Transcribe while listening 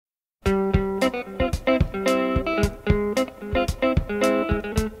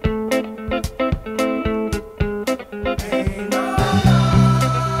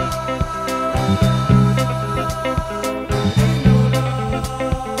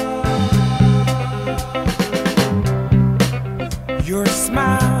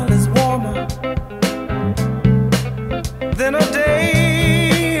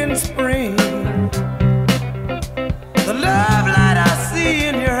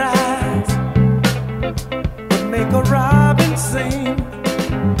like a robin sing.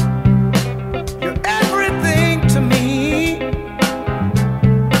 You're everything to me.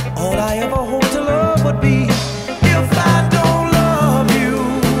 All I ever hoped to love would be. If I don't love you,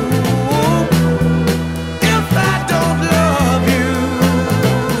 if I don't love you,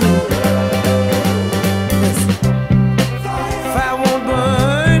 if I won't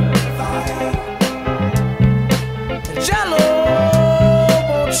burn, jello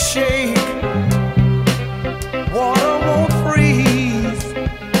won't shake, water won't freeze,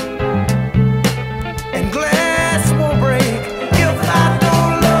 and glass won't break. If I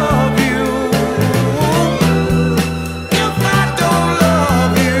don't love you, if I don't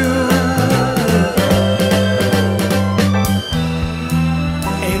love you,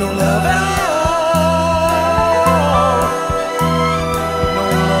 ain't no love at all, no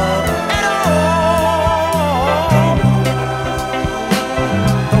love at all.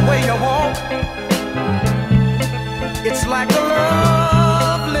 The way you walk, it's like a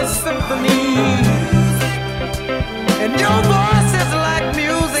lovely symphony, and your voice is like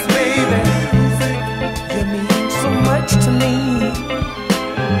music, baby. You mean so much to me.